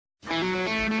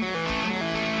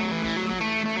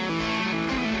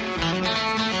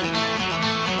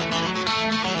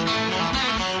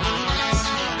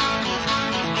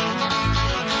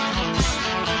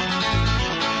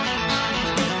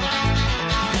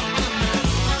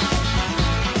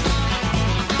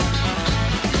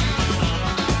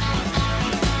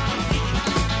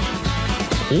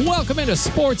Welcome into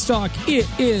Sports Talk. It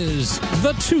is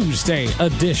the Tuesday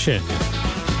edition.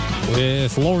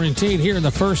 With Loren Tate here in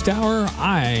the first hour,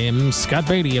 I am Scott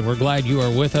Beatty, and we're glad you are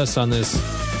with us on this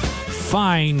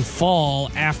fine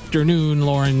fall afternoon,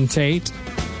 Loren Tate.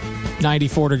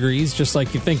 94 degrees, just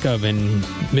like you think of in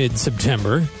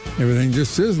mid-September. Everything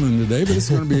just sizzling today, but it's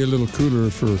going to be a little cooler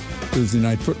for Thursday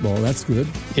night football. That's good.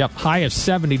 Yep, high of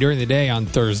 70 during the day on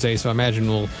Thursday, so I imagine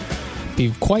we'll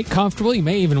be quite comfortable. You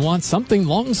may even want something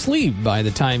long-sleeved by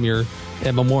the time you're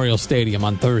at Memorial Stadium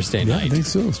on Thursday night. I think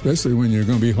so, especially when you're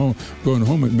going to be going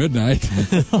home at midnight.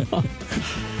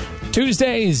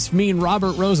 Tuesdays, me and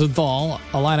Robert Rosenthal,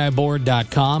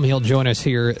 IlliniBoard.com. He'll join us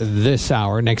here this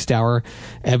hour. Next hour,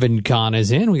 Evan Kahn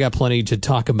is in. We got plenty to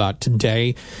talk about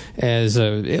today as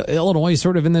Illinois is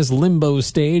sort of in this limbo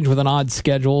stage with an odd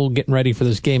schedule, getting ready for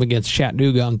this game against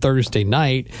Chattanooga on Thursday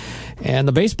night. And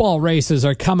the baseball races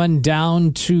are coming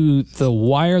down to the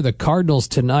wire. The Cardinals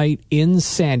tonight in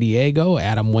San Diego.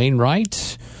 Adam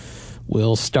Wainwright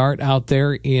will start out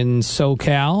there in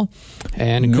SoCal.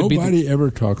 And nobody ever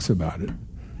talks about it,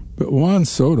 but Juan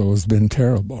Soto has been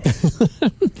terrible.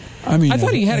 I mean, I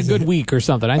thought he had a good week or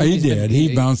something. I think he did.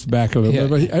 He bounced back a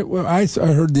little bit. But I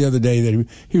heard the other day that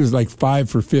he was like 5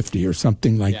 for 50 or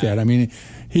something like that. I mean,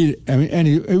 he's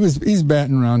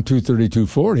batting around 230,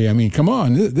 240. I mean, come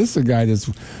on, this is a guy that's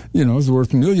is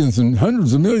worth millions and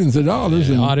hundreds of millions of dollars.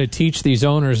 And ought to teach these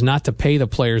owners not to pay the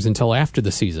players until after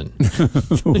the season.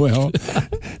 Well,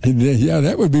 yeah,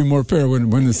 that would be more fair.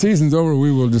 When the season's over,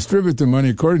 we will distribute the money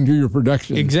according to your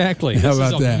production. Exactly. How this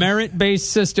about is a that? Merit-based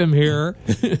system here.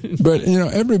 But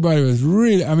everybody was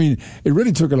really. I mean, it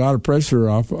really took a lot of pressure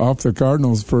off the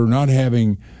Cardinals for not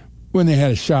having. When they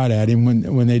had a shot at him,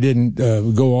 when they didn't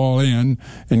go all in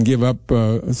and give up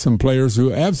some players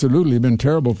who absolutely have been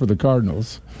terrible for the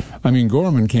Cardinals. I mean,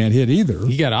 Gorman can't hit either.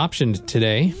 He got optioned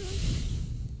today.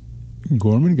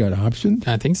 Gorman got optioned?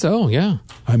 I think so, yeah.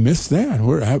 I missed that.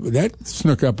 That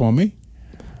snuck up on me.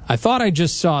 I thought I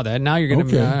just saw that. Now you're going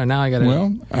to. Now I got to.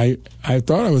 Well, I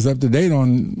thought I was up to date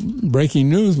on breaking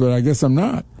news, but I guess I'm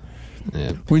not.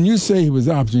 Yeah. When you say he was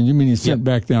optioned, you mean he's sent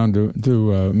back down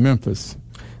to Memphis?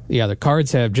 Yeah, the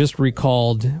Cards have just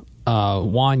recalled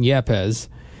Juan Yepes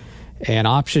and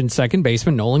optioned second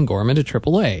baseman Nolan Gorman to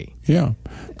AAA. Yeah,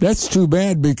 that's too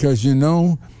bad because,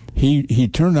 he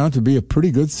turned out to be a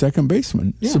pretty good second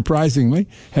baseman, surprisingly,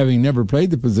 having never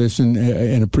played the position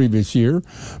in a previous year.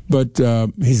 But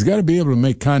he's got to be able to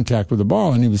make contact with the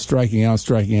ball, and he was striking out.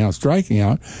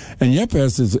 And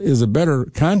Yepes is a better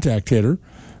contact hitter.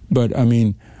 But, I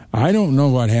mean, I don't know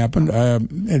what happened.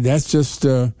 That's just...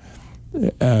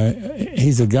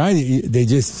 he's a guy they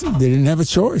didn't have a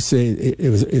choice.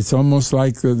 It's almost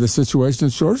like the situation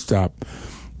at shortstop.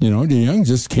 DeYoung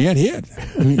just can't hit.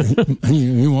 I mean,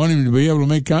 you want him to be able to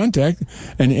make contact,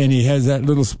 and he has that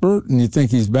little spurt, and you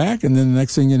think he's back, and then the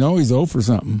next thing you know, he's 0 for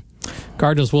something.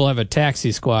 Cardinals will have a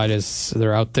taxi squad as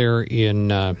they're out there in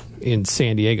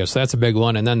San Diego, so that's a big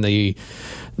one. And then the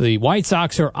White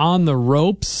Sox are on the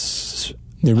ropes.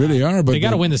 They really are, but they got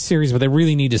to win the series, but they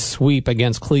really need to sweep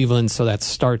against Cleveland, so that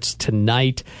starts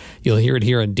tonight. You'll hear it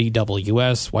here on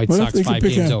DWS. White Sox 5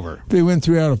 games over. They win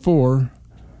 3 out of 4.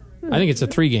 I think it's a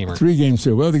 3-gamer. 3 games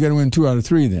too. Well, they got to win 2 out of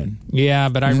 3 then. Yeah,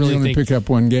 but I really only think pick up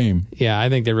 1 game. Yeah, I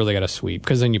think they really got to sweep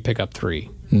because then you pick up 3,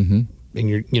 and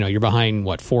you're behind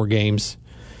 4 games.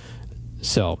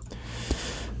 So.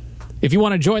 If you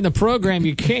want to join the program,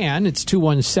 you can. It's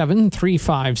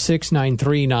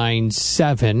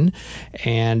 217-356-9397.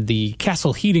 And the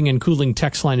Castle Heating and Cooling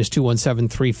text line is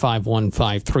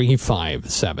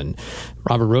 217-351-5357.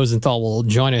 Robert Rosenthal will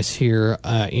join us here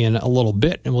in a little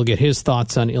bit, and we'll get his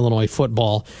thoughts on Illinois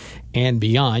football and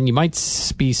beyond. You might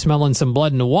be smelling some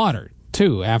blood in the water,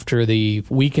 too, after the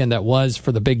weekend that was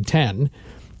for the Big Ten,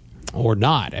 or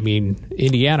not. I mean,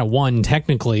 Indiana won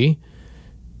technically.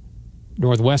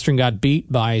 Northwestern got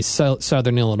beat by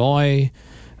Southern Illinois.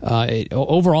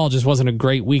 Overall, just wasn't a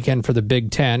great weekend for the Big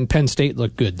Ten. Penn State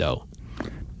looked good, though.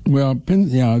 Well,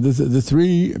 the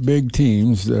 3 big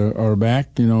teams are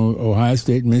back. Ohio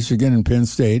State, Michigan, and Penn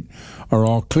State are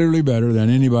all clearly better than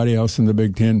anybody else in the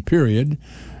Big Ten, period.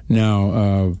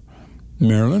 Now,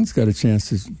 Maryland's got a chance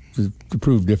to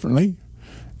prove differently,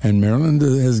 and Maryland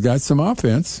has got some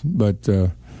offense, but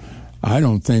I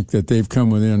don't think that they've come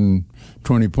within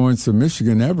 20 points of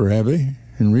Michigan ever, have they,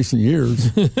 in recent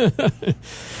years?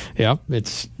 Yeah,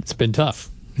 it's been tough.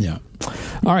 Yeah.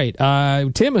 All right.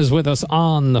 Tim is with us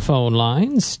on the phone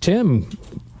lines. Tim.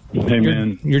 Hey,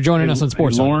 man. You're joining us on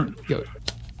Sports Talk.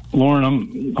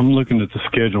 Loren, I'm looking at the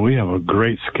schedule. We have a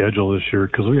great schedule this year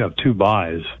because we have 2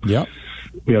 byes. Yep.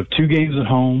 We have 2 games at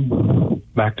home,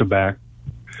 back to back,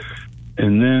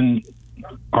 And then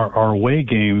our away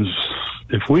games,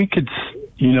 if we could,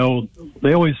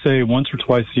 they always say once or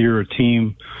twice a year a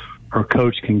team or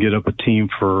coach can get up a team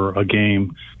for a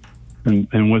game.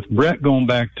 And with Brett going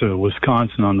back to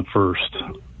Wisconsin on the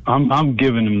 1st, I'm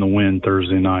giving him the win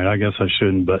Thursday night. I guess I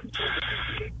shouldn't, but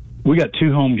we got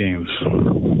 2 home games.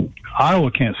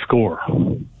 Iowa can't score.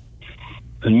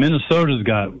 And Minnesota's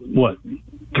got,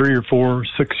 3 or 4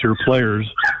 6-year players.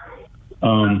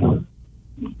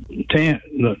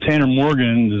 Tanner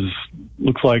Morgan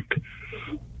looks like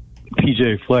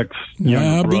PJ Fleck's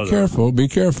younger brother. Be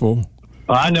careful.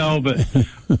 I know, but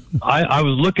I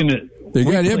was looking at. They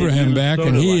got Ibrahim back,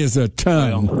 and he is a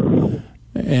ton.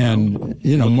 And,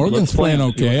 Morgan's playing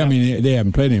okay. I mean, they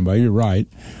haven't played anybody. You're right.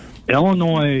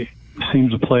 Illinois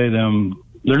seems to play them.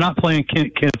 They're not playing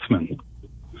Kent Kinsman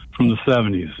from the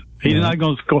 70s. He's not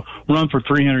going to run for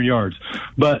 300 yards.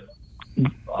 But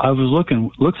I was looking.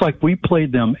 Looks like we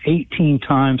played them 18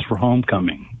 times for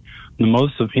homecoming, the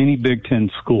most of any Big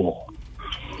Ten school.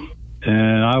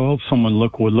 And I hope someone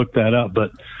would look that up.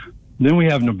 But then we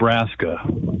have Nebraska.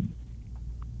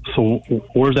 So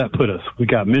where's that put us? We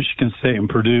got Michigan State and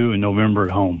Purdue in November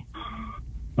at home.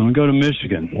 And we go to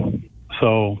Michigan.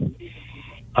 So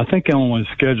I think Illinois'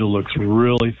 schedule looks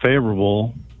really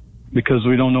favorable because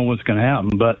we don't know what's going to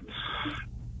happen. But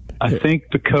I think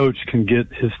the coach can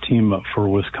get his team up for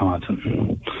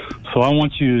Wisconsin. So I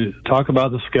want you to talk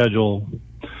about the schedule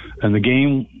and the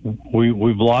game.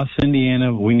 We've lost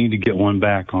Indiana. We need to get one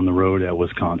back on the road at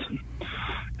Wisconsin.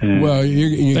 Well,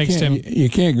 you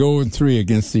can't go 0-3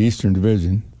 against the Eastern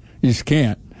Division. You just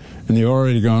can't. And they've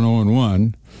already gone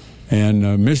 0-1.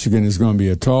 And Michigan is going to be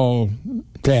a tall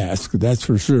task, that's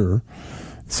for sure.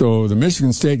 So the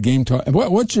Michigan State game,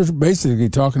 what you're basically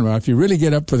talking about, if you really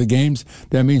get up for the games,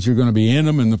 that means you're going to be in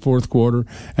them in the fourth quarter,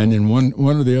 and then one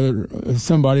or the other,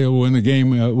 somebody will win the game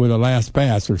with a last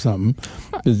pass or something.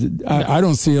 I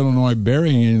don't see Illinois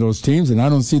burying any of those teams, and I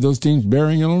don't see those teams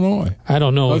burying Illinois. I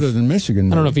don't know. Other than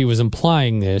Michigan. I don't know if he was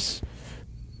implying this,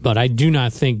 but I do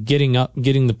not think getting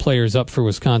the players up for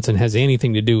Wisconsin has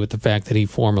anything to do with the fact that he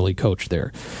formerly coached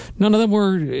there. None of them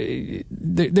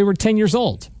they were 10 years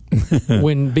old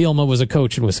when Bielema was a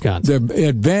coach in Wisconsin. The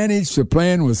advantage to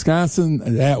playing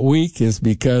Wisconsin that week is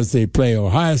because they play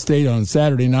Ohio State on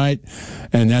Saturday night,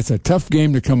 and that's a tough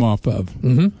game to come off of.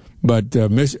 Mm-hmm. But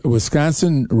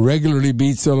Wisconsin regularly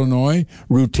beats Illinois,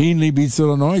 routinely beats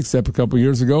Illinois, except a couple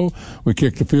years ago we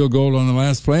kicked a field goal on the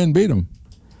last play and beat them.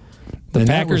 The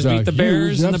Packers beat the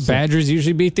Bears, and the Badgers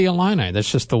usually beat the Illini.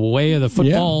 That's just the way of the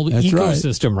football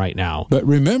ecosystem right now. But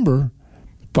remember,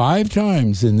 5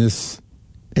 times in this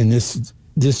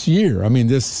year, I mean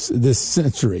this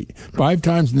century, 5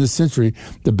 times in this century,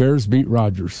 the Bears beat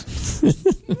Rodgers.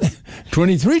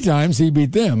 23 times he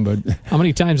beat them. But how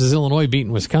many times has Illinois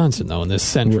beaten Wisconsin though in this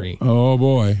century? Oh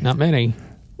boy, not many.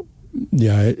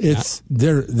 Yeah,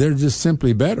 they're just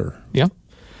simply better. Yep.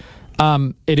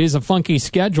 It is a funky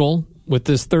schedule with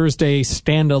this Thursday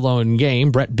standalone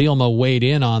game. Brett Bielema weighed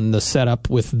in on the setup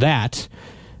with that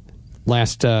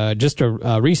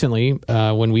recently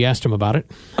when we asked him about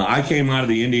it. I came out of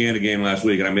the Indiana game last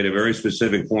week, and I made a very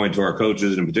specific point to our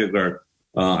coaches. In particular,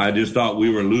 I just thought we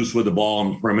were loose with the ball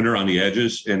on the perimeter on the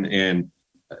edges. And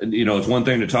it's one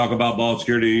thing to talk about ball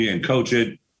security and coach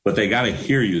it, but they got to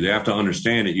hear you. They have to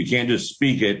understand it. You can't just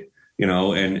speak it,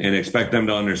 and expect them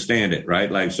to understand it,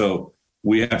 right? So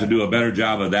we have to do a better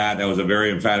job of that. That was a very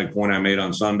emphatic point I made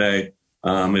on Sunday.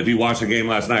 If you watched the game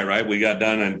last night, right, we got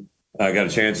done and I got a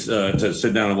chance to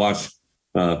sit down and watch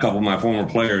a couple of my former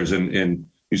players, and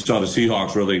you saw the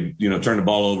Seahawks really, turn the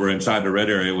ball over inside the red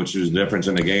area, which is the difference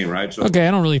in the game, right? So, okay,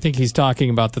 I don't really think he's talking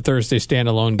about the Thursday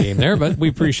standalone game there, but we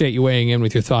appreciate you weighing in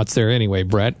with your thoughts there anyway,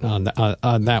 Brett, on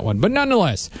that one. But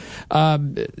nonetheless,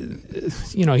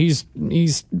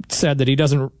 he's said that he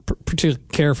doesn't particularly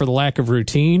care for the lack of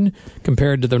routine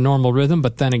compared to the normal rhythm,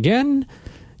 but then again,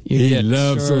 he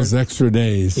loves those extra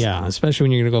days. Yeah, especially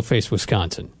when you're going to go face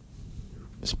Wisconsin.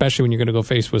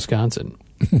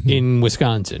 In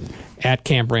Wisconsin at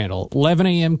Camp Randall. 11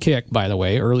 a.m. kick, by the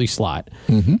way, early slot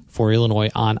for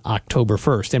Illinois on October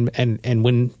 1st. And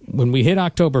when we hit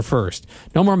October 1st,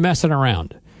 no more messing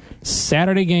around.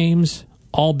 Saturday games,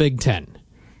 all Big Ten.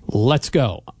 Let's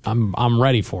go. I'm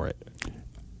ready for it.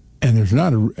 And there's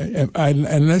not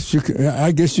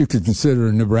I guess you could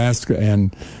consider Nebraska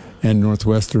and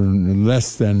Northwestern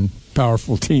less than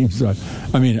powerful teams. I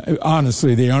mean,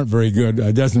 honestly, they aren't very good.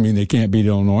 It doesn't mean they can't beat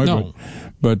Illinois. No.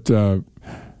 But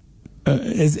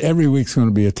every week's going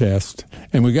to be a test,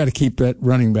 and we got to keep that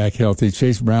running back healthy.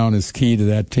 Chase Brown is key to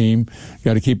that team.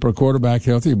 Got to keep our quarterback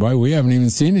healthy. Boy, we haven't even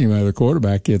seen any other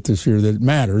quarterback yet this year that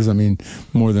matters. I mean,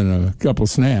 more than a couple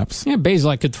snaps. Yeah,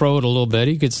 Bazelak could throw it a little bit.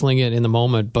 He could sling it in the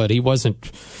moment, but he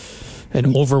wasn't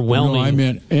an overwhelming. No, I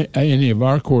meant any of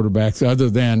our quarterbacks other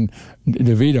than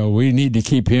DeVito. We need to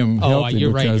keep him healthy.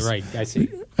 You're right. I see.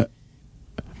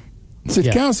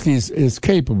 Sitkowski is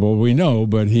capable, we know,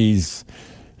 but he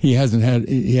hasn't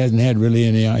had really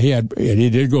any. He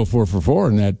did go 4 for 4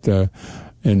 in that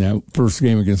first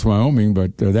game against Wyoming,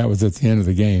 but that was at the end of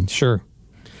the game. Sure.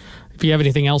 If you have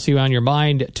anything else on your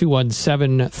mind,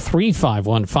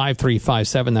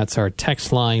 217-351-5357. That's our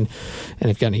text line. And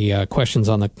if you've got any questions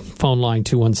on the phone line,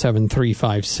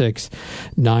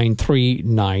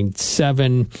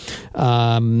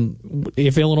 217-356-9397.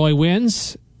 If Illinois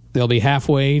wins, they'll be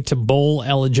halfway to bowl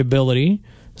eligibility.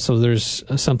 So there's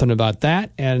something about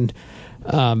that. And,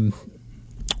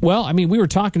 we were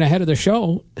talking ahead of the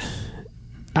show.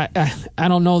 I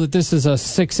don't know that this is a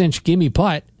 6-inch gimme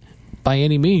putt by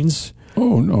any means.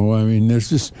 Oh, no. I mean, you're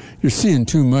seeing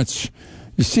too much.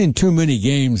 You're seeing too many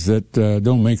games that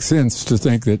don't make sense to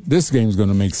think that this game's going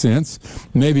to make sense.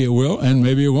 Maybe it will, and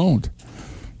maybe it won't.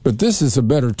 But this is a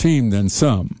better team than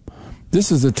some.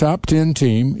 This is a top 10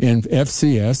 team in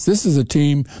FCS. This is a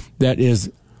team that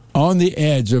is on the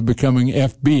edge of becoming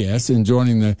FBS and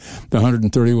joining the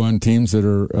 131 teams that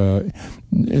are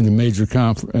in the major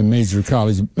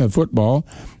college football.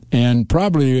 And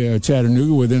probably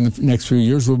Chattanooga within the next few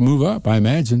years will move up, I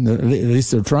imagine. At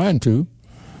least they're trying to.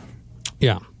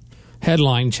 Yeah.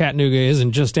 Headline, Chattanooga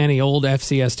isn't just any old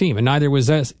FCS team. And neither was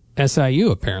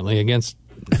SIU, apparently, against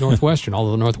Northwestern.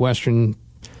 Although Northwestern,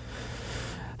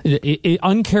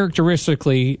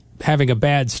 uncharacteristically, having a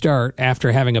bad start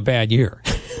after having a bad year.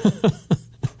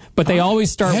 But they always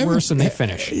start worse than they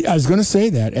finish. I was going to say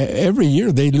that. Every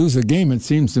year they lose a game, it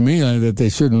seems to me that they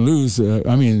shouldn't lose.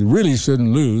 Really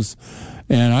shouldn't lose.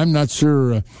 And I'm not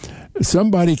sure.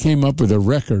 Somebody came up with a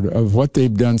record of what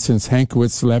they've done since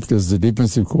Hankwitz left as the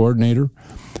defensive coordinator.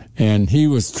 And he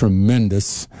was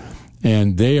tremendous.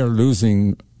 And they are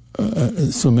losing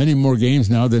so many more games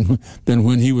now than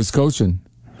when he was coaching.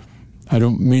 I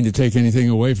don't mean to take anything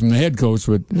away from the head coach,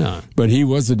 but he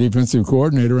was the defensive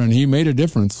coordinator, and he made a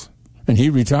difference, and he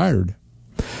retired.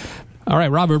 All right,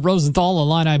 Robert Rosenthal,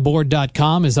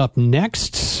 IlliniBoard.com is up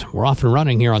next. We're off and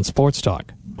running here on Sports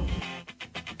Talk.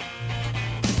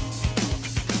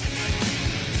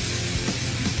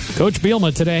 Coach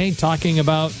Bielema today talking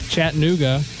about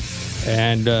Chattanooga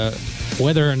and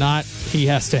whether or not he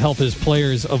has to help his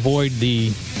players avoid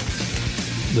the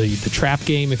trap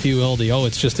game, if you will,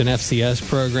 it's just an FCS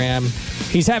program.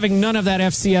 He's having none of that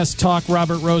FCS talk,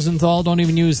 Robert Rosenthal. Don't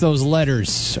even use those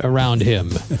letters around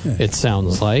him, it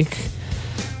sounds like.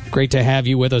 Great to have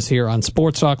you with us here on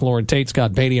Sports Talk. Loren Tate,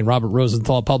 Scott Beatty, and Robert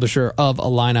Rosenthal, publisher of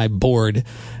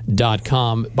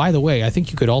IlliniBoard.com. By the way, I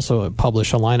think you could also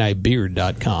publish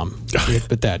IlliniBeard.com.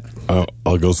 But that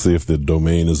I'll go see if the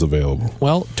domain is available.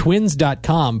 Well,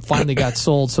 Twins.com finally got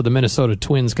sold so the Minnesota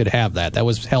Twins could have that. That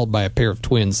was held by a pair of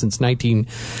twins since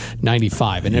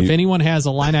 1995. And if anyone has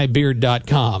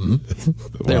IlliniBeard.com,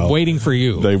 they're waiting for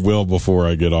you. They will before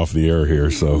I get off the air here,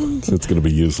 so it's going to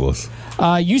be useless.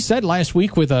 You said last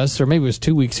week with us, or maybe it was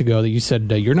 2 weeks ago, that you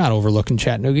said you're not overlooking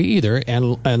Chattanooga either,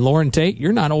 and Loren Tate,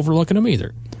 you're not overlooking them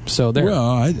either. So there.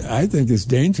 Well, I think it's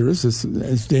dangerous.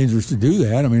 It's dangerous to do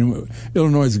that. I mean,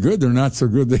 Illinois is good. They're not so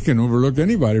good they can overlook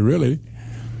anybody, really.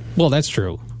 Well, that's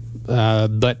true.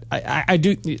 But I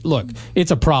do look. It's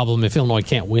a problem if Illinois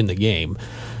can't win the game.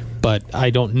 But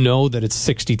I don't know that it's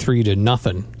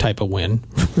 63-0 type of win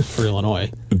for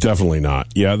Illinois. Definitely not.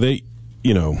 Yeah,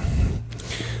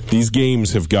 these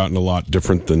games have gotten a lot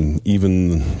different than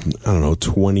even,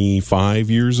 25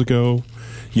 years ago.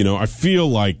 I feel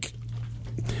like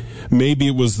maybe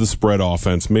it was the spread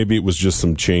offense. Maybe it was just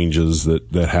some changes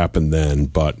that happened then.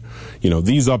 But,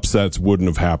 these upsets wouldn't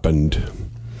have happened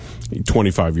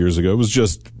 25 years ago. It was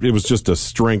just a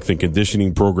strength and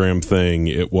conditioning program thing.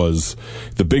 It was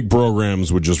the big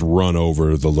programs would just run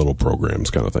over the little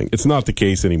programs kind of thing. It's not the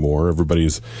case anymore.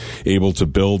 Everybody's able to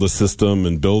build a system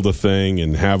and build a thing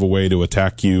and have a way to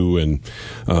attack you. And,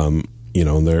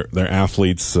 their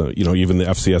athletes, even the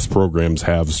FCS programs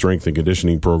have strength and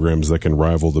conditioning programs that can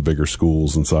rival the bigger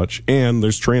schools and such. And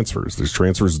there's transfers. There's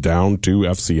transfers down to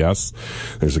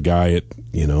FCS. There's a guy at,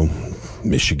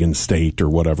 Michigan State or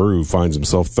whatever who finds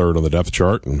himself third on the depth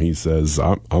chart, and he says,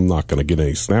 I'm not going to get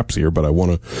any snaps here, but I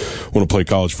want to play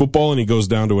college football. And he goes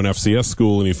down to an FCS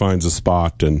school and he finds a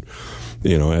spot. And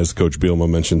as Coach Bielema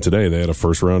mentioned today, they had a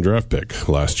first-round draft pick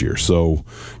last year. So,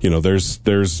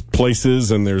 there's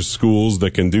places and there's schools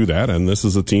that can do that, and this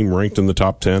is a team ranked in the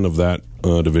top 10 of that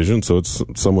division, so it's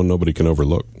someone nobody can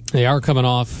overlook. They are coming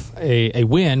off a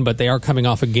win, but they are coming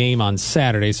off a game on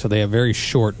Saturday, so they have very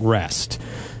short rest.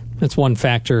 That's one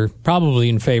factor probably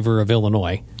in favor of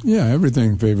Illinois. Yeah,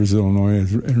 everything favors Illinois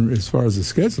as far as the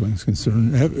scheduling is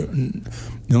concerned.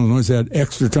 Illinois had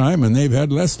extra time, and they've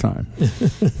had less time.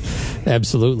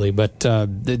 Absolutely, but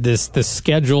this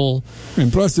schedule...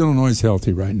 And plus, Illinois is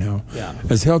healthy right now. Yeah.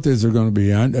 As healthy as they're going to be.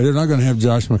 They're not going to have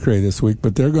Josh McRae this week,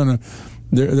 but they're going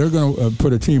to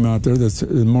put a team out there that's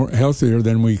more healthier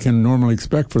than we can normally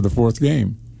expect for the fourth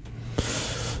game.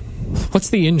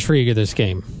 What's the intrigue of this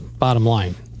game, bottom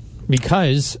line?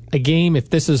 Because a game, if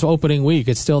this is opening week,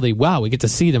 it's still we get to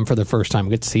see them for the first time. We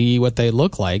get to see what they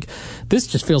look like. This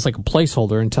just feels like a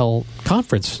placeholder until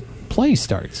conference play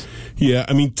starts. Yeah,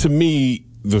 I mean, to me,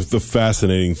 the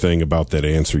fascinating thing about that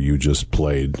answer you just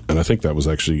played, and I think that was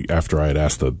actually after I had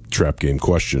asked the trap game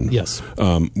question. Yes.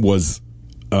 Was,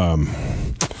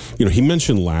 he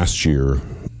mentioned last year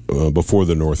before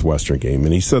the Northwestern game,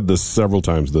 and he said this several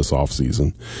times this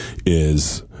offseason,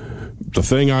 is the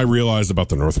thing I realized about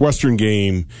the Northwestern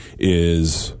game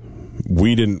is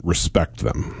we didn't respect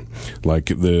them. Like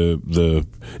the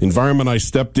environment I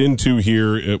stepped into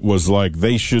here, it was like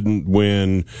they shouldn't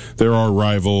win. They're our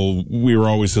rival. We were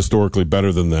always historically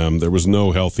better than them. There was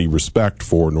no healthy respect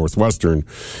for Northwestern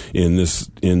in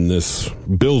this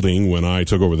building when I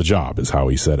took over the job, is how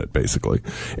he said it basically.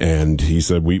 And he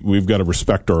said we've got to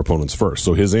respect our opponents first.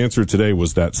 So his answer today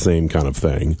was that same kind of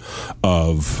thing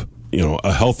of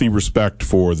a healthy respect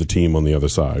for the team on the other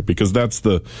side, because that's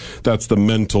the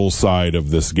mental side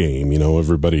of this game.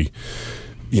 Everybody,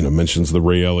 mentions the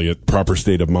Ray Elliott proper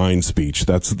state of mind speech.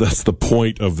 That's the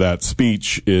point of that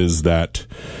speech, is that,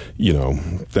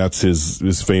 that's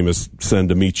his famous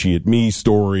send Amici at me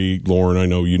story. Lauren, I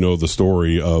know you know the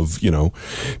story of,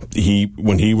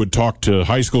 when he would talk to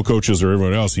high school coaches or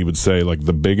everyone else, he would say, like,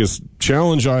 the biggest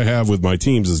challenge I have with my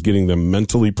teams is getting them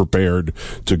mentally prepared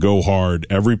to go hard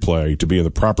every play, to be in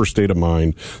the proper state of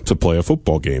mind to play a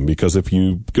football game. Because if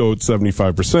you go at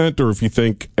 75%, or if you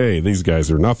think, hey, these guys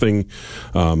are nothing,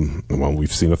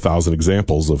 we've seen 1,000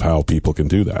 examples of how people can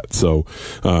do that. So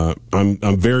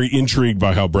I'm very intrigued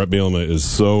by how Brett Bielema is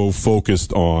so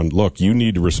focused on, look, you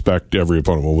need to respect every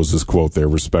opponent. What was his quote there?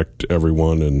 Respect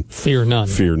everyone and fear none.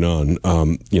 Fear none.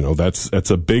 That's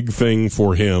a big thing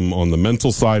for him on the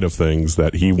mental side of things,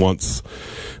 that he wants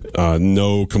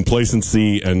no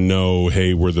complacency and no,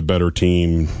 hey, we're the better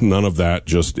team. None of that.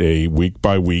 Just a week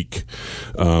by week.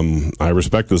 I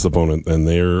respect this opponent, and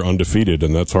they're undefeated,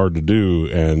 and that's hard to do,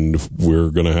 and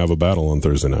we're going to have a battle on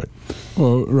Thursday night.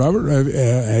 Well, Robert,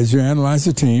 as you analyze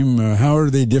the team, how are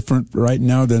they different right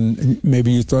now than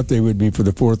maybe you thought they would be for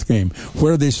the fourth game?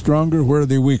 Where are they stronger? Where are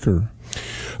they weaker?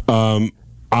 I'm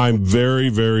very,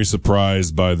 very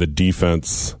surprised by the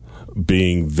defense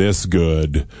being this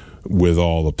good with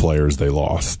all the players they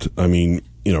lost. I mean,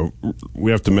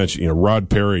 we have to mention, Rod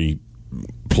Perry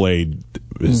played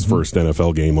his first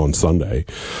NFL game on Sunday.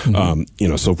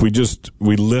 So if we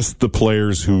list the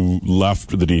players who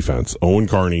left the defense: Owen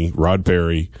Carney, Rod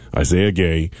Perry, Isaiah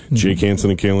Gay, Jake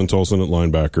Hansen and Kalen Tolson at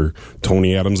linebacker,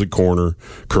 Tony Adams at corner,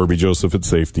 Kirby Joseph at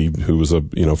safety, who was a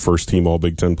first team All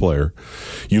Big Ten player.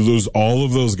 You lose all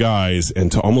of those guys,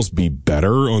 and to almost be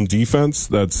better on defense,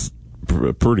 that's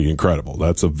pretty incredible.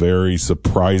 That's a very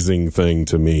surprising thing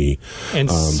to me.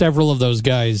 And several of those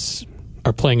guys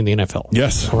are playing in the NFL.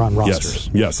 Yes. Or on rosters.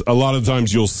 Yes. A lot of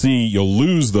times you'll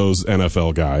lose those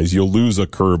NFL guys. You'll lose a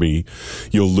Kirby.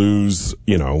 You'll lose,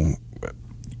 you'll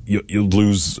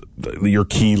lose your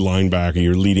key linebacker,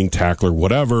 your leading tackler,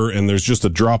 whatever, and there's just a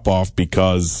drop-off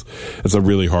because it's a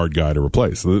really hard guy to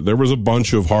replace. There was a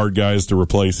bunch of hard guys to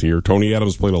replace here. Tony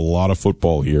Adams played a lot of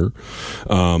football here.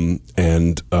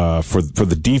 And for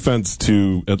the defense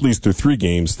to, at least through 3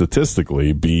 games,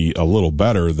 statistically be a little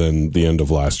better than the end of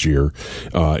last year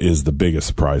is the biggest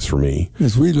surprise for me.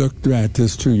 As we looked at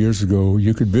this 2 years ago,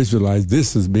 you could visualize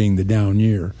this as being the down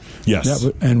year. Yes.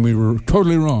 And we were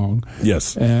totally wrong.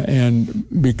 Yes. And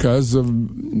because of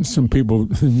some people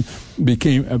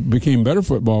became better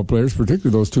football players,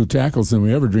 particularly those 2 tackles, than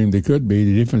we ever dreamed they could be,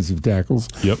 the defensive tackles.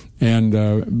 Yep.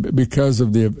 And because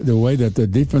of the way that the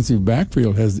defensive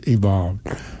backfield has evolved,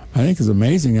 I think it's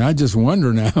amazing. And I just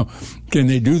wonder now, can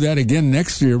they do that again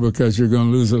next year? Because you're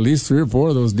going to lose at least 3 or 4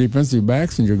 of those defensive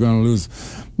backs, and you're going to lose.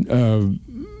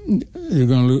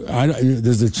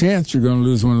 There's a chance you're going to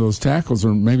lose one of those tackles,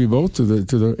 or maybe both, to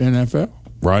the NFL.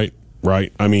 Right.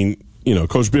 I mean,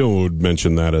 Coach Bielema would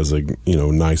mention that as a,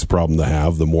 nice problem to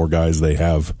have. The more guys they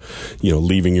have,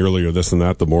 leaving earlier, this and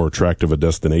that, the more attractive a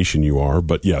destination you are.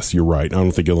 But yes, you're right. I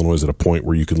don't think Illinois is at a point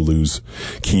where you can lose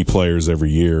key players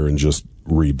every year and just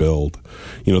rebuild.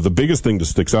 The biggest thing that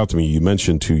sticks out to me, you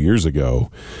mentioned 2 years ago,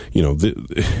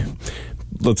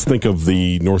 let's think of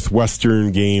the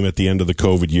Northwestern game at the end of the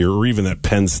COVID year, or even that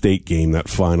Penn State game that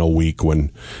final week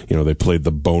when, they played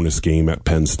the bonus game at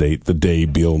Penn State the day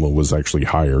Bielema was actually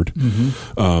hired.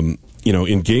 Mm-hmm.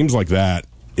 In games like that,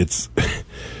 it's,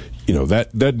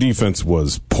 that defense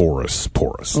was porous.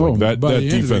 Oh, like by that the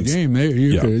defense, end of the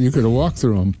game, you could have walked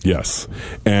through them. Yes.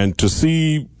 And to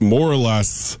see more or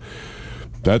less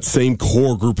that same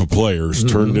core group of players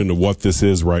turned into what this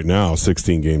is right now,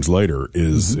 16 games later,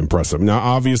 is impressive. Now,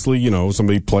 obviously,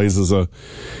 somebody plays as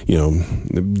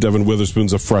Devin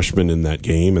Witherspoon's a freshman in that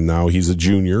game, and now he's a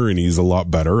junior, and he's a lot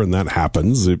better, and that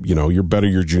happens. You're better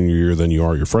your junior year than you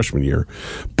are your freshman year.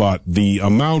 But the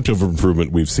amount of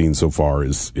improvement we've seen so far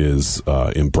is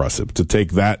impressive. To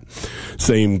take that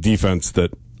same defense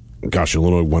that,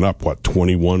 Illinois went up,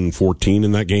 21-14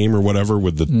 in that game or whatever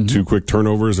with the two quick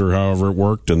turnovers or however it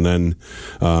worked. And then,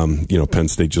 Penn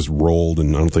State just rolled,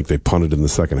 and I don't think they punted in the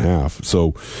second half.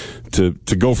 So to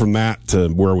go from that to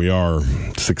where we are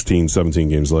 16, 17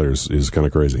 games later is kind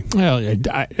of crazy. Well,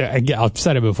 I've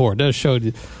said it before. It does show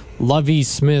Lovie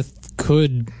Smith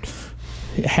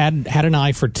had an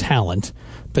eye for talent,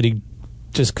 but he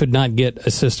just could not get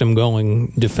a system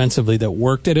going defensively that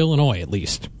worked at Illinois, at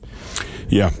least.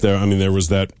 Yeah, there was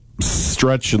that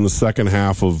stretch in the second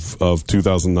half of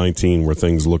 2019 where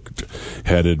things looked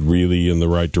headed really in the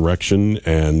right direction,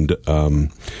 and then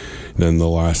the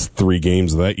last 3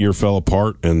 games of that year fell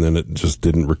apart, and then it just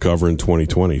didn't recover in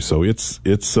 2020. So it's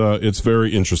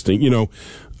very interesting.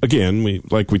 Again, we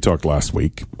talked last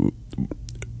week,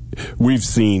 we've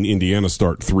seen Indiana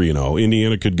start 3-0.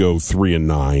 Indiana could go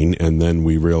 3-9, and then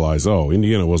we realize,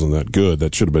 Indiana wasn't that good.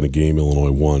 That should have been a game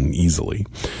Illinois won easily.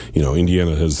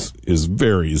 Indiana is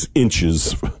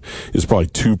probably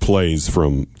 2 plays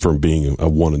from being a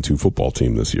 1-2 football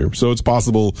team this year. So it's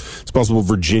possible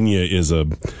Virginia is a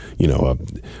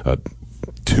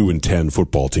 2-10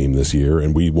 football team this year,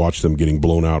 and we watch them getting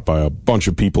blown out by a bunch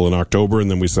of people in October,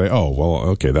 and then we say,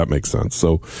 okay, that makes sense.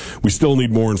 So we still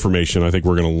need more information. I think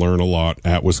we're going to learn a lot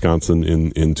at Wisconsin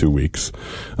in 2 weeks,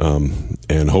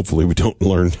 and hopefully we don't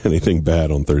learn anything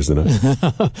bad on Thursday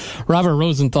night. Robert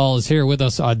Rosenthal is here with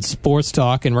us on Sports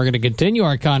Talk, and we're going to continue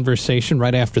our conversation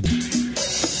right after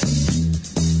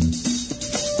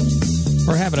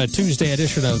We're having a Tuesday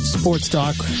edition of Sports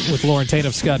Talk with Loren Tate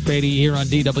of Scott Beatty here on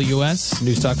DWS,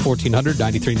 News Talk 1400,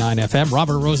 93.9 FM.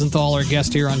 Robert Rosenthal, our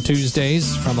guest here on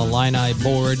Tuesdays from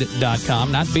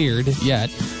IlliniBoard.com. Not beard yet,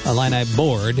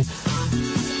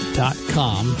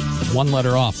 IlliniBoard.com. 1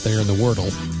 letter off there in the Wordle.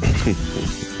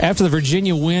 After the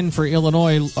Virginia win for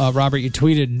Illinois, Robert, you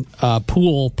tweeted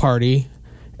pool party.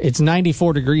 It's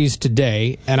 94 degrees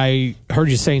today, and I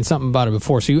heard you saying something about it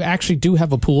before. So you actually do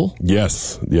have a pool?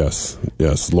 Yes.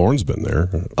 Lauren's been there.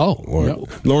 Oh.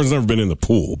 Lauren's never been in the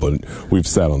pool, but we've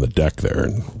sat on the deck there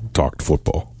and talked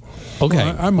football. Okay.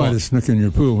 Well, I might have snuck in your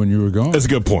pool when you were gone. That's a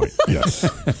good point. Yes.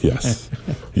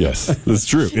 That's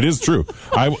true. It is true.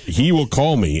 He will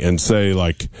call me and say,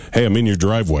 hey, I'm in your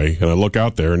driveway, and I look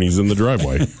out there, and he's in the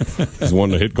driveway. He's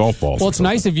wanting to hit golf balls. Well, it's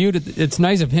nice of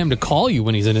him to call you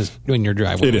when he's in your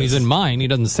driveway. When he's in mine, he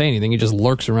doesn't say anything. He just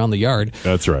lurks around the yard.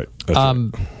 That's right.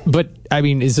 But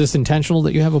is this intentional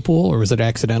that you have a pool, or was it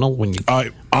accidental when you?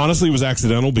 Honestly, it was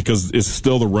accidental because it's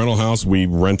still the rental house we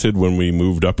rented when we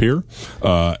moved up here,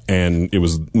 and it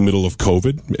was middle of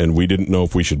COVID, and we didn't know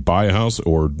if we should buy a house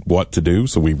or what to do,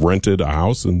 so we rented a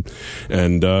house, and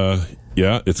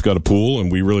it's got a pool,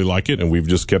 and we really like it, and we've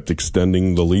just kept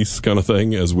extending the lease kind of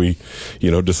thing as we,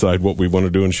 decide what we want to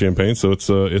do in Champaign. So it's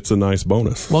a nice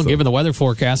bonus. Well, given the weather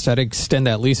forecast, I'd extend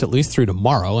that lease at least through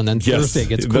tomorrow, and then Thursday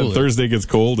gets cooler. Then Thursday gets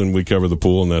cold, and we cover the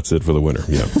pool, and that's it for the winter.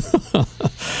 Yeah.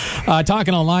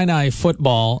 Talking Illini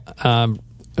football.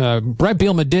 Brett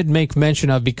Bielema did make mention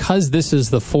of, because this is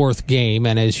the 4th game,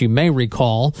 and as you may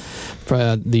recall,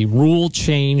 the rule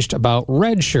changed about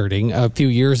redshirting a few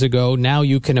years ago. Now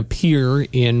you can appear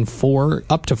in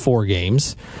up to 4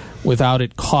 games without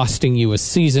it costing you a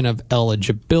season of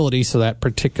eligibility, so that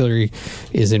particularly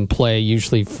is in play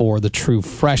usually for the true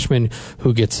freshman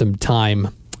who get some time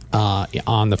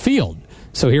on the field.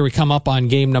 So here we come up on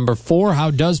game number 4.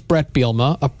 How does Brett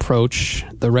Bielema approach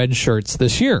the red shirts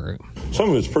this year? Some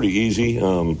of it's pretty easy.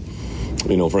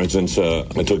 for instance,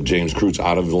 I took James Kreutz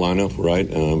out of the lineup, right,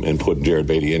 and put Jared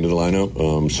Beatty into the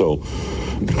lineup. So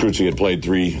Kreutz had played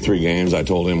three games. I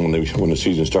told him when the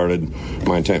season started,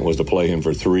 my intent was to play him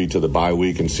for 3 to the bye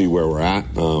week and see where we're at.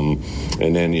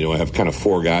 And then, I have kind of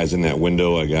 4 guys in that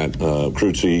window. I got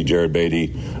Kreutz, Jared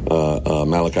Beatty,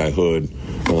 Malachi Hood,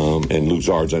 and Luke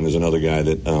Zarzan is another guy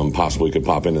that possibly could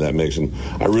pop into that mix. And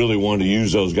I really wanted to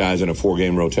use those guys in a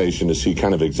 4-game rotation to see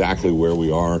kind of exactly where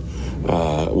we are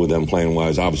with them playing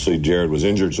wise. Obviously, Jared was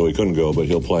injured, so he couldn't go, but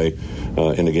he'll play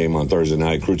in the game on Thursday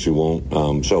night. Kreutz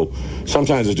won't. So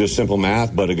sometimes it's just simple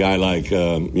math, but a guy like,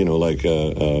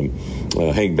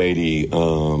 Hank Beatty,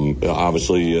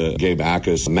 obviously Gabe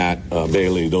Ackus, Matt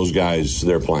Bailey, those guys,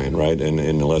 they're playing, right? And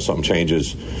unless something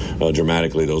changes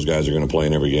dramatically, those guys are going to play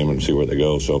in every game and see where they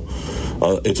go. So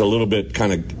it's a little bit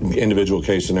kind of individual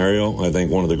case scenario. I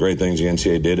think one of the great things the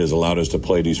NCAA did is allowed us to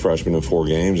play these freshmen in 4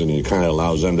 games, and it kind of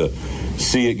allows them to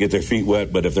see it, get their feet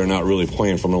wet, but if they're not really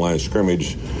playing from the line of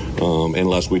scrimmage,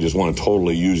 unless we just want to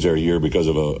totally use their year because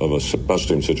of a special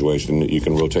team situation, you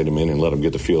can rotate them in and let them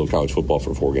get the feel of college football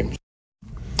for 4 games.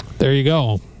 There you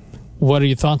go. What are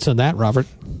your thoughts on that, Robert?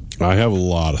 I have a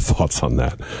lot of thoughts on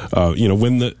that.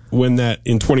 When that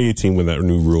in 2018, when that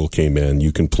new rule came in,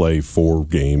 you can play 4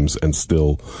 games and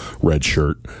still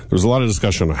redshirt. There was a lot of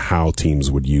discussion on how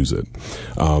teams would use it.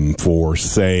 For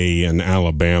say in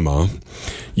Alabama,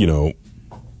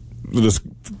 this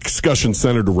discussion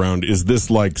centered around, is this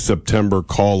like September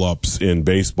call-ups in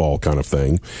baseball kind of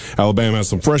thing? Alabama has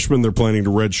some freshmen they're planning to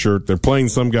redshirt. They're playing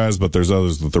some guys, but there's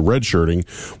others that they're redshirting.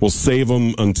 We'll save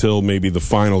them until maybe the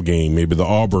final game, maybe the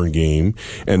Auburn game,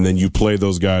 and then you play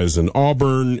those guys in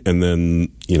Auburn, and then,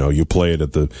 you play it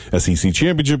at the SEC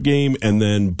championship game, and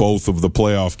then both of the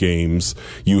playoff games,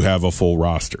 you have a full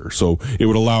roster. So it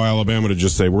would allow Alabama to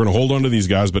just say, we're going to hold on to these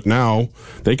guys, but now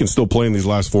they can still play in these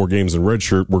last 4 games in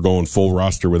redshirt. We're going full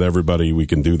roster with everybody. We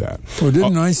can do that. Well,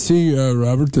 didn't I see,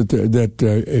 Robert, that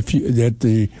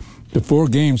the 4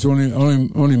 games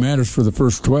only matters for the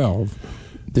first 12?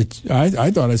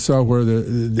 I thought I saw where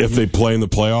if they play in the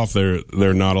playoff,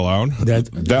 they're not allowed.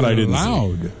 That I didn't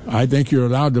allowed. see. I think you're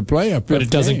allowed to play a 5th but it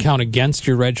doesn't game. Count against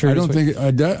your red shirt. I don't think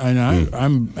it does. And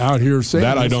I'm out here saying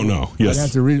that. I don't know. Yes, I'd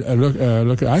have to read.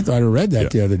 Look. I thought I read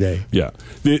that the other day. Yeah.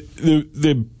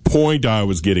 The point I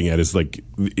was getting at is, like,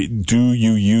 do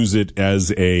you use it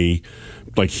as a,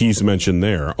 like he's mentioned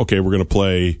there? Okay, we're going to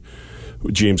play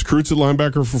James Kreutz at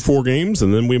linebacker for 4 games,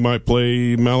 and then we might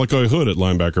play Malachi Hood at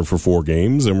linebacker for 4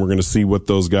 games, and we're going to see what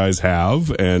those guys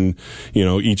have, and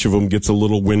each of them gets a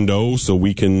little window so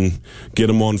we can get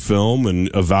them on film and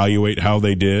evaluate how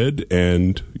they did,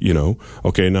 and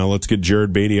okay, now let's get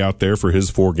Jared Beatty out there for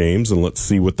his 4 games, and let's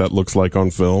see what that looks like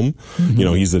on film.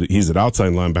 Mm-hmm. He's an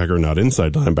outside linebacker, not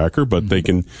inside linebacker, but they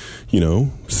can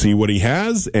see what he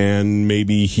has, and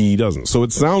maybe he doesn't. So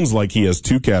it sounds like he has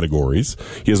 2 categories.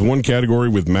 He has one category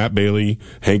with Matt Bailey,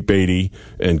 Hank Beatty,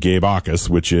 and Gabe Ackus,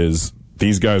 which is,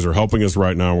 these guys are helping us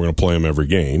right now. We're going to play them every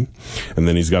game. And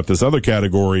then he's got this other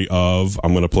category of,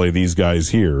 I'm going to play these guys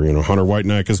here. Hunter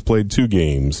Whitenack has played 2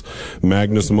 games.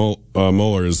 Magnus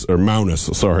Moeller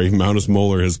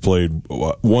has played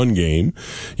 1 game.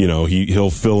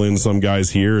 He'll fill in some guys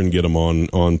here and get them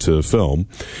onto film.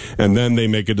 And then they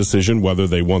make a decision whether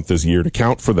they want this year to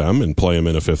count for them and play them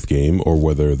in a 5th game, or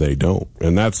whether they don't.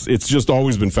 And it's just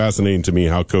always been fascinating to me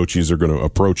how coaches are going to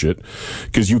approach it.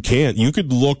 Because you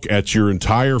could look at your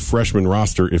entire freshman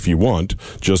roster if you want,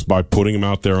 just by putting them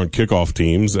out there on kickoff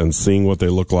teams and seeing what they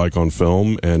look like on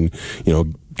film, and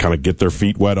kind of get their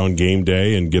feet wet on game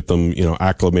day and get them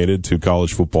acclimated to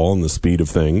college football and the speed of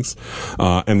things,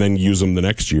 and then use them the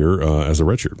next year as a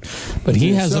redshirt. But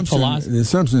he has a philosophy. The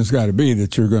assumption's got to be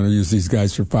that you're going to use these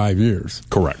guys for 5 years.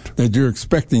 Correct. That you're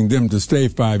expecting them to stay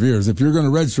 5 years. If you're going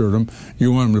to redshirt them,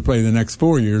 you want them to play the next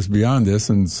 4 years beyond this,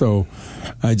 and so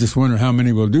I just wonder how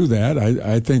many will do that.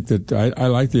 I think that I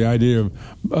like the idea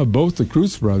of both the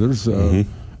Kreutz brothers.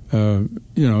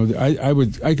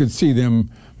 I could see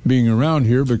them being around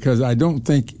here, because I don't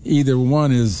think either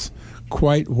one is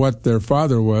quite what their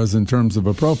father was in terms of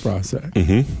a pro process.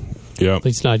 Mm-hmm. Yeah, at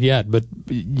least not yet. But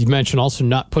you mentioned also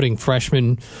not putting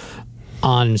freshmen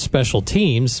on special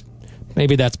teams.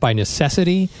 Maybe that's by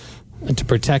necessity to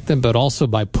protect them, but also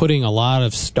by putting a lot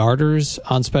of starters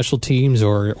on special teams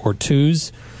or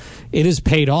 2s. It has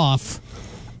paid off.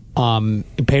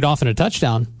 It paid off in a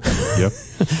touchdown. Yep.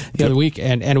 The other week,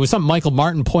 and it was something Michael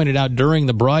Martin pointed out during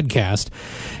the broadcast,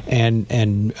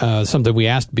 and something we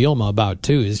asked Bielema about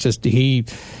too. Is just he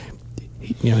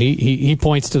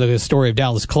points to the story of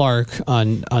Dallas Clark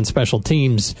on special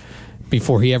teams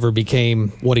before he ever became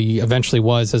what he eventually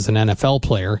was as an NFL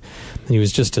player. He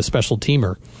was just a special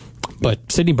teamer.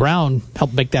 But Sidney Brown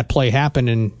helped make that play happen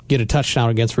and get a touchdown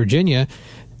against Virginia.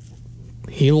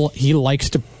 He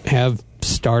likes to have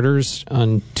starters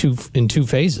in two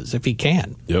phases if he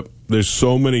can. Yep. There's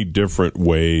so many different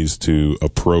ways to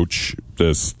approach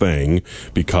this thing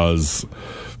because,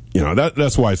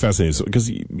 that's why it's fascinating.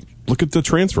 Because look at the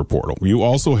transfer portal. You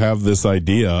also have this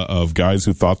idea of guys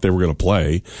who thought they were going to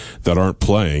play that aren't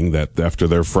playing, that after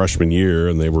their freshman year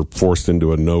and they were forced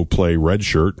into a no-play red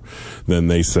shirt, then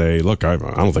they say, look, I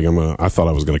don't think I thought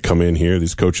I was going to come in here.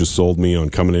 These coaches sold me on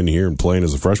coming in here and playing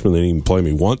as a freshman. They didn't even play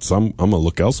me once. I'm going to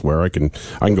look elsewhere. I can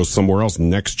go somewhere else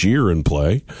next year and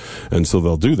play. And so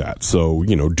they'll do that. So,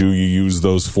 do you use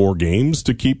those 4 games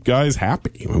to keep guys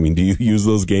happy? I mean, do you use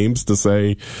those games to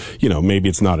say, maybe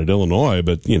it's not at Illinois,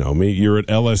 but, maybe you're at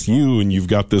LSU and you've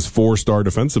got this 4-star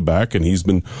defensive back and he's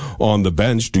been on the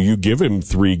bench. Do you give him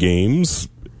 3 games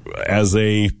as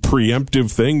a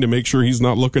preemptive thing to make sure he's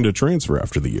not looking to transfer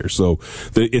after the year? So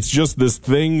it's just this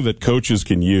thing that coaches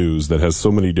can use that has so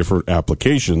many different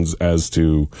applications as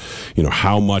to,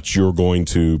 how much you're going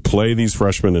to play these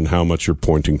freshmen and how much you're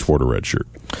pointing toward a red shirt.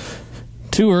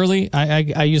 Too early.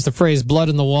 I use the phrase blood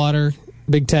in the water.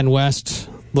 Big Ten West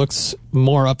looks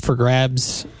more up for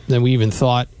grabs than we even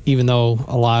thought, even though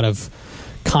a lot of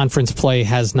conference play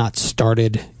has not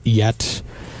started yet.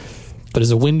 But is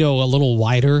the window a little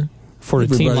wider for a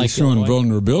team like showing Illinois?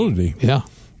 Vulnerability. Yeah.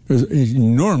 There's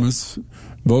enormous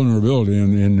vulnerability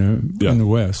in the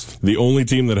West. The only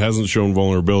team that hasn't shown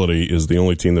vulnerability is the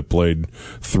only team that played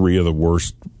 3 of the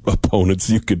worst opponents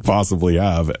you could possibly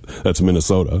have. That's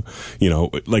Minnesota.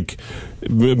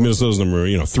 Minnesota's number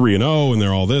 3-0 and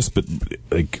they're all this, but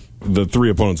like the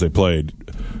 3 opponents they played,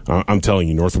 I'm telling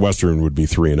you, Northwestern would be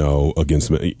 3-0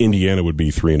 against Indiana, would be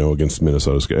 3-0 against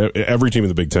Minnesota. Every team in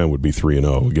the Big Ten would be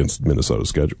 3-0 against Minnesota's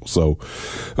schedule. So,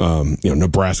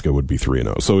 Nebraska would be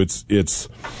 3-0. So it's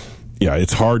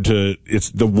hard to. It's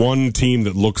the one team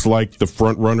that looks like the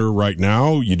front runner right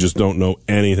now. You just don't know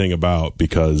anything about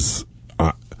because.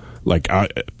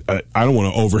 I don't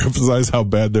want to overemphasize how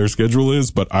bad their schedule is,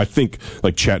 but I think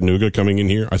like Chattanooga coming in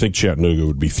here, I think Chattanooga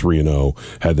would be 3-0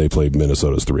 had they played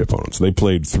Minnesota's 3 opponents. They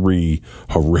played 3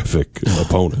 horrific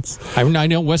opponents. I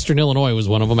know Western Illinois was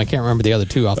one of them. I can't remember the other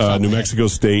 2 off the top New Mexico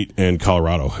State and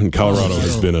Colorado. And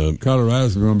Colorado's going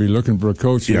to be looking for a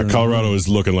coach. Yeah, Colorado is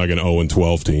looking like an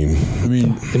 0-12 team. I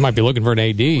mean, they might be looking for an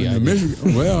AD.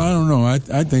 Well, I don't know.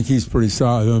 I think he's pretty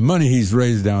solid. The money he's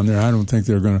raised down there, I don't think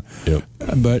they're going to. Yep.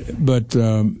 But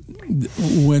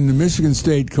when the Michigan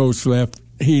State coach left,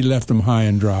 he left them high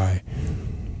and dry.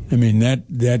 I mean,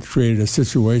 that created a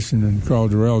situation, and Carl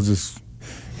Durrell can't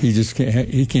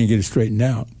get it straightened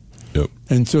out. Yep.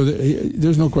 And so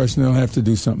there's no question they'll have to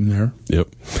do something there. Yep.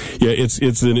 Yeah,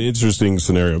 it's an interesting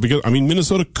scenario because,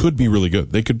 Minnesota could be really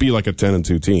good. They could be like a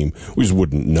 10-2 team. We just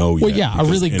wouldn't know yet. Well, yeah, a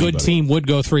really good team would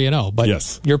go 3-0. But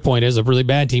yes. Your point is a really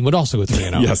bad team would also go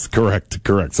 3-0. Yes, correct.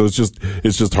 So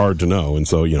it's just hard to know. And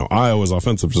so, Iowa's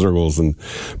offensive circles and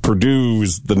Purdue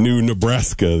is the new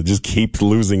Nebraska, just keeps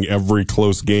losing every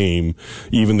close game.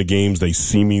 Even the games they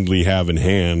seemingly have in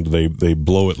hand, they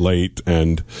blow it late.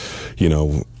 And,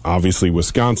 obviously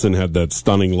Wisconsin had that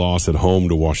stunning loss at home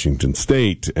to Washington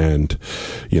State, and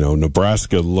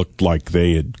Nebraska looked like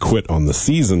they had quit on the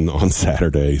season on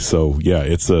Saturday. So yeah,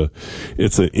 it's an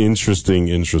interesting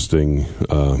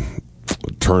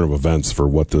turn of events for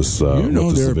what this there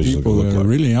are people that are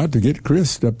really out to get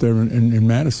Chris up there in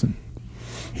Madison.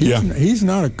 He's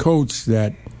not a coach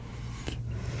that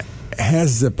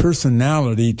has the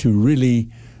personality to really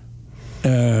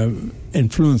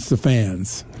influence the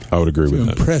fans. I would agree with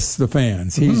that. Impress the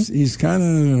fans. Mm-hmm. He's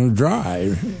kind of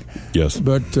dry. Yes.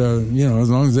 But as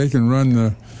long as they can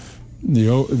run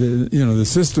the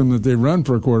system that they run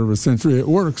for a quarter of a century, it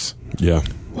works. Yeah.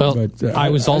 Well, but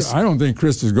I don't think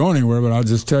Chris is going anywhere. But I'll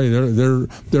just tell you,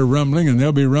 they're rumbling, and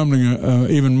they'll be rumbling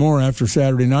even more after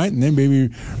Saturday night, and they may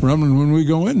be rumbling when we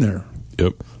go in there.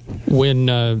 Yep. When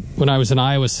I was in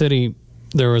Iowa City,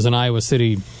 there was an Iowa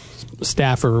City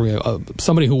staffer,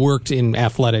 somebody who worked in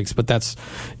athletics, but that's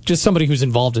just somebody who's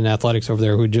involved in athletics over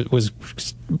there who was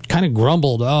kind of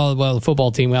grumbled, the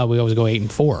football team, we always go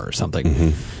 8-4 or something.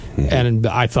 Mm-hmm. And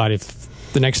I thought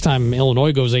if the next time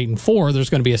Illinois goes 8-4,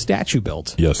 there's going to be a statue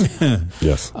built. Yes.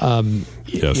 Yes. Yes.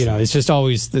 It's just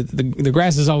always the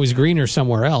grass is always greener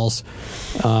somewhere else.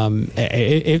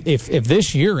 If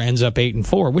this year ends up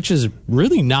 8-4, which is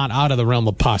really not out of the realm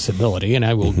of possibility, and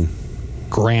I will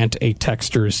grant a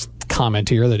texter's comment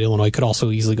here that Illinois could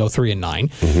also easily go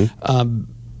 3-9.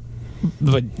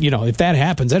 But, if that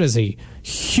happens, that is a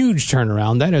huge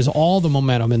turnaround. That is all the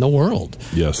momentum in the world.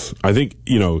 Yes. I think,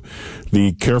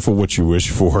 the careful what you wish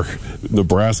for.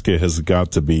 Nebraska has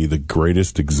got to be the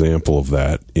greatest example of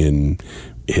that in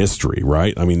history,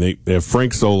 right? I mean, they have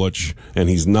Frank Solich, and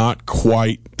he's not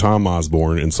quite Tom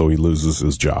Osborne, and so he loses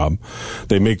his job.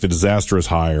 They make the disastrous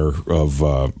hire of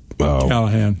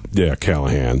Callahan. Yeah,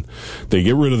 Callahan. They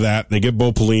get rid of that. They get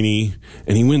Bo Pelini,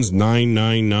 and he wins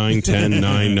 9-9, 9-10,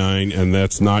 9-9, and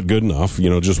that's not good enough.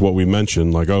 Just what we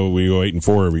mentioned, like, we go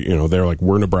 8-4 every. They're like,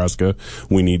 we're Nebraska.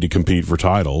 We need to compete for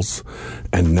titles.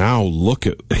 And now look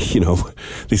at,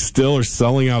 they still are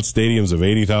selling out stadiums of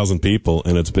 80,000 people,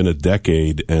 and it's been a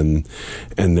decade. And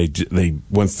they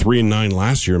went 3-9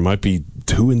 last year. It might be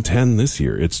 2-10 this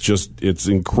year. It's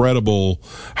incredible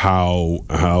how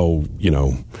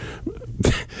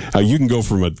you can go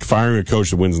from firing a coach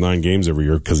that wins 9 games every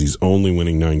year because he's only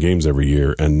winning 9 games every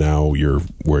year, and now you're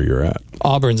where you're at.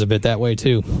 Auburn's a bit that way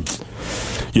too.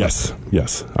 Yes.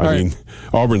 I mean,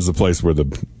 Auburn's the place where the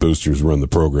boosters run the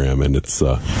program, and it's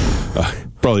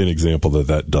probably an example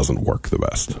that doesn't work the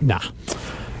best. Nah.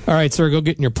 All right, sir, go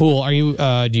get in your pool. Are you?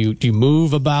 Do you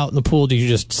move about in the pool? Do you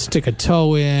just stick a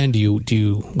toe in? Do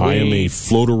you? I am a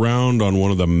float around on one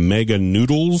of the mega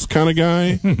noodles kind of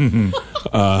guy.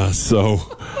 So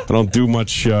I don't do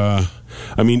much.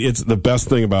 It's the best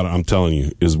thing about it, I'm telling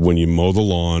you, is when you mow the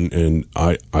lawn, and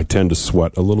I tend to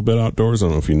sweat a little bit outdoors. I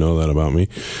don't know if you know that about me.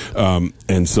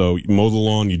 And so you mow the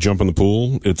lawn, you jump in the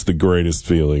pool. It's the greatest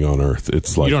feeling on earth.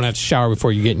 It's like, you don't have to shower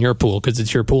before you get in your pool because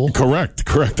it's your pool? Correct.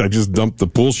 I just dump the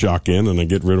pool shock in, and I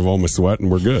get rid of all my sweat, and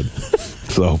we're good.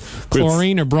 So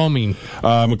chlorine or bromine?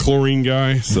 I'm a chlorine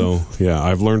guy, so yeah,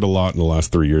 I've learned a lot in the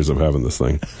last 3 years of having this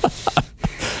thing.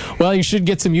 Well, you should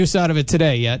get some use out of it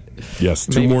today yet. Yes,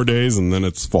 2 more days, and then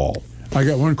it's fall. I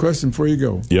got one question before you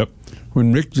go. Yep.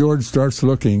 When Rick George starts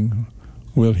looking,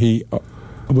 will he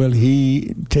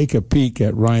take a peek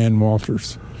at Ryan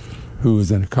Walters, who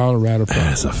is in a Colorado product?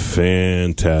 That's a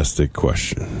fantastic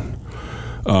question.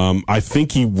 I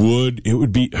think he would. It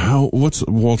would be what's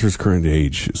Walter's current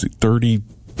age? Is he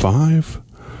 35?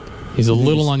 He's a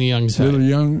little on the young side. Little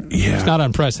young. Yeah. It's not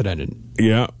unprecedented.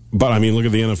 Yeah. But, I mean, look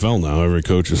at the NFL now. Every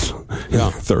coach is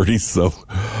 30s. So,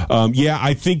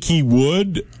 I think he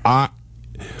would.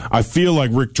 I feel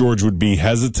like Rick George would be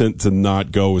hesitant to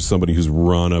not go with somebody who's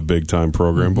run a big-time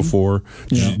program before,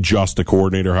 just a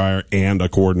coordinator hire and a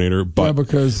coordinator. But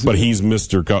but he's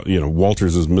Mr.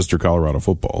 Walters is Mr. Colorado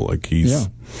football. Like, he's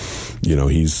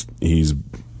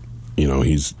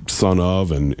son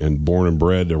of and born and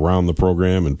bred around the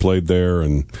program and played there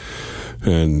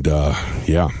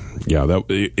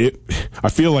I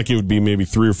feel like it would be maybe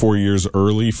 3 or 4 years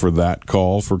early for that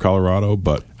call for Colorado,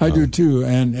 but I do too,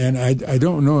 and I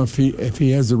don't know if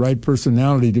he has the right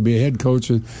personality to be a head coach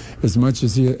as much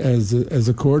as as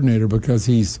a coordinator, because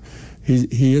he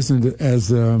isn't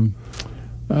as I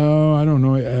don't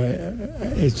know,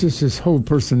 it's just his whole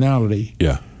personality.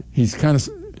 Yeah, he's kind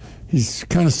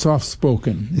of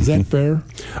soft-spoken. Is that fair?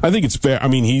 I think it's fair. I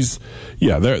mean,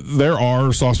 there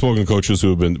are soft-spoken coaches who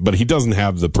have been, but he doesn't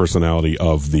have the personality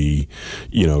of the,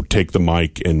 take the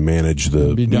mic and manage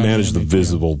the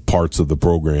visible parts of the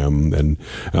program, and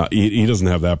he doesn't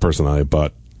have that personality.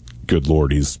 But good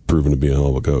Lord, he's proven to be a hell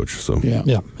of a coach. So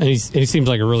yeah, and he seems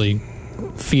like a really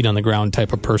feet on the ground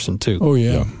type of person too. Oh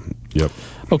yeah. Yep.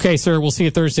 Okay, sir. We'll see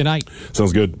you Thursday night.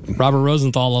 Sounds good. Robert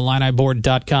Rosenthal,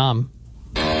 IlliniBoard.com.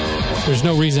 There's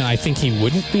no reason I think he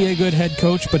wouldn't be a good head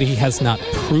coach, but he has not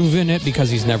proven it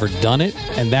because he's never done it,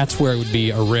 and that's where it would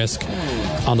be a risk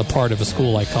on the part of a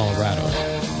school like Colorado.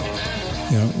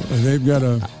 Yeah, they've got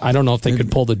to. I don't know if they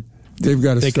could pull the. They've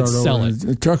got to they start could over.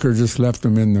 Sell it. Tucker just left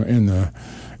them in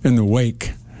the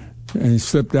wake, and he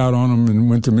slipped out on them and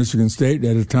went to Michigan State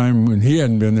at a time when he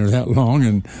hadn't been there that long,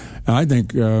 and I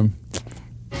think I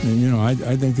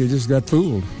think they just got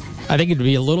fooled. I think it'd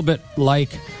be a little bit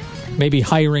like maybe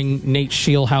hiring Nate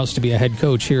Scheelhaus to be a head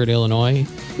coach here at Illinois.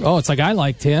 Oh, it's like, I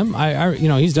liked him.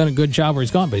 He's done a good job where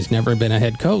he's gone, but he's never been a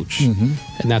head coach. Mm-hmm.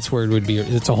 And that's where it would be.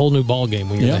 It's a whole new ball game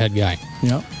when you're the head guy.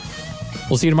 Yeah.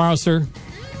 We'll see you tomorrow, sir.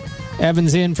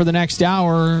 Evans in for the next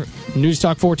hour. News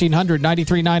Talk 1400,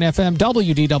 93.9 FM,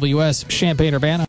 WDWS, Champaign-Urbana.